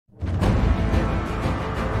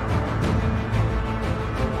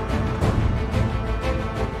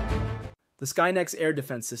The Skynex air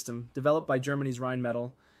defense system, developed by Germany's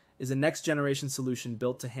Rheinmetall, is a next-generation solution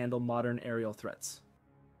built to handle modern aerial threats.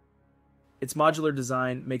 Its modular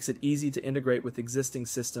design makes it easy to integrate with existing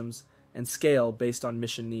systems and scale based on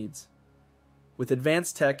mission needs. With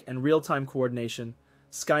advanced tech and real-time coordination,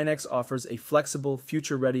 Skynex offers a flexible,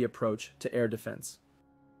 future-ready approach to air defense.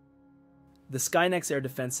 The Skynex air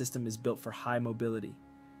defense system is built for high mobility.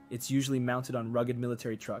 It's usually mounted on rugged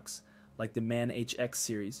military trucks, like the MAN HX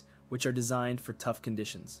series, which are designed for tough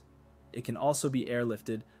conditions. It can also be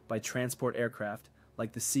airlifted by transport aircraft,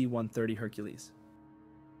 like the C-130 Hercules.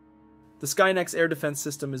 The Skynex air defense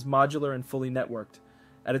system is modular and fully networked.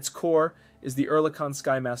 At its core is the Oerlikon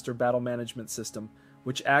Skymaster battle management system,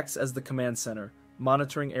 which acts as the command center,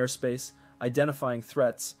 monitoring airspace, identifying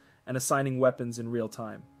threats, and assigning weapons in real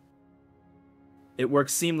time. It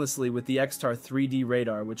works seamlessly with the XTAR 3D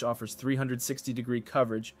radar, which offers 360-degree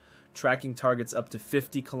coverage, tracking targets up to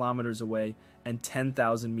 50 kilometers away and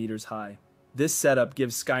 10,000 meters high. This setup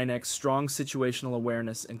gives Skynex strong situational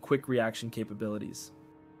awareness and quick reaction capabilities.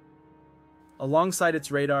 Alongside its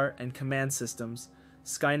radar and command systems,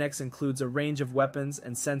 Skynex includes a range of weapons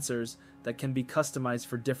and sensors that can be customized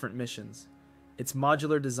for different missions. Its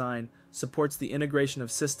modular design supports the integration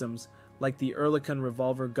of systems like the Oerlikon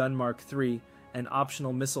Revolver Gun Mark III and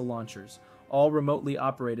optional missile launchers, all remotely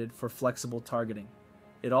operated for flexible targeting.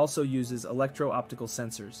 It also uses electro-optical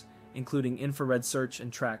sensors, including infrared search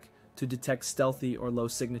and track, to detect stealthy or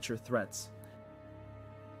low-signature threats.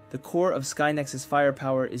 The core of Skynex's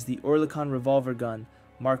firepower is the Oerlikon Revolver Gun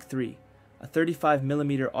Mark III, a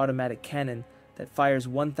 35mm automatic cannon that fires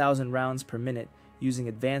 1,000 rounds per minute using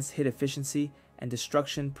advanced hit efficiency and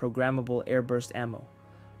destruction programmable airburst ammo.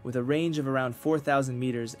 With a range of around 4,000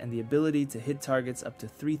 meters and the ability to hit targets up to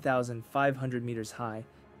 3,500 meters high,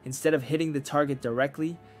 instead of hitting the target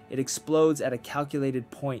directly, it explodes at a calculated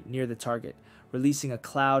point near the target, releasing a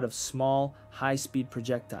cloud of small, high-speed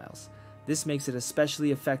projectiles. This makes it especially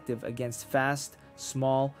effective against fast,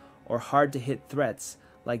 small, or hard-to-hit threats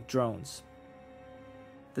like drones.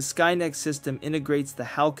 The Skynex system integrates the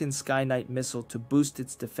Halcon Skyknight missile to boost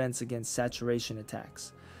its defense against saturation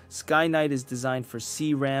attacks. Skyknight is designed for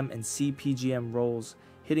CRAM and CPGM roles,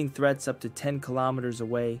 hitting threats up to 10 kilometers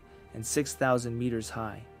away and 6,000 meters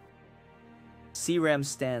high. CRAM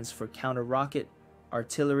stands for Counter-Rocket,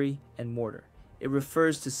 Artillery, and Mortar. It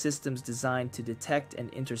refers to systems designed to detect and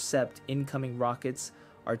intercept incoming rockets,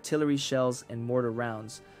 artillery shells, and mortar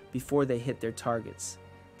rounds before they hit their targets.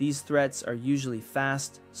 These threats are usually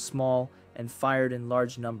fast, small, and fired in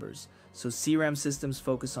large numbers, so CRAM systems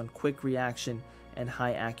focus on quick reaction and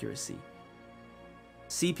high accuracy.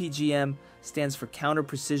 CPGM stands for Counter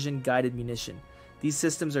Precision Guided Munition. These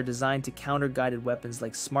systems are designed to counter guided weapons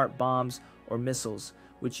like smart bombs or missiles,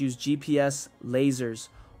 which use GPS, lasers,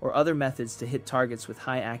 or other methods to hit targets with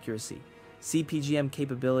high accuracy. CPGM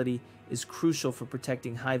capability is crucial for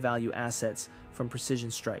protecting high-value assets from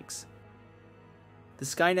precision strikes. The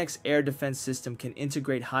Skynex air defense system can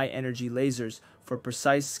integrate high-energy lasers for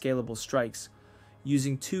precise, scalable strikes.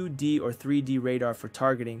 Using 2D or 3D radar for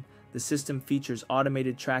targeting, the system features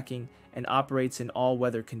automated tracking and operates in all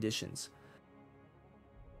weather conditions.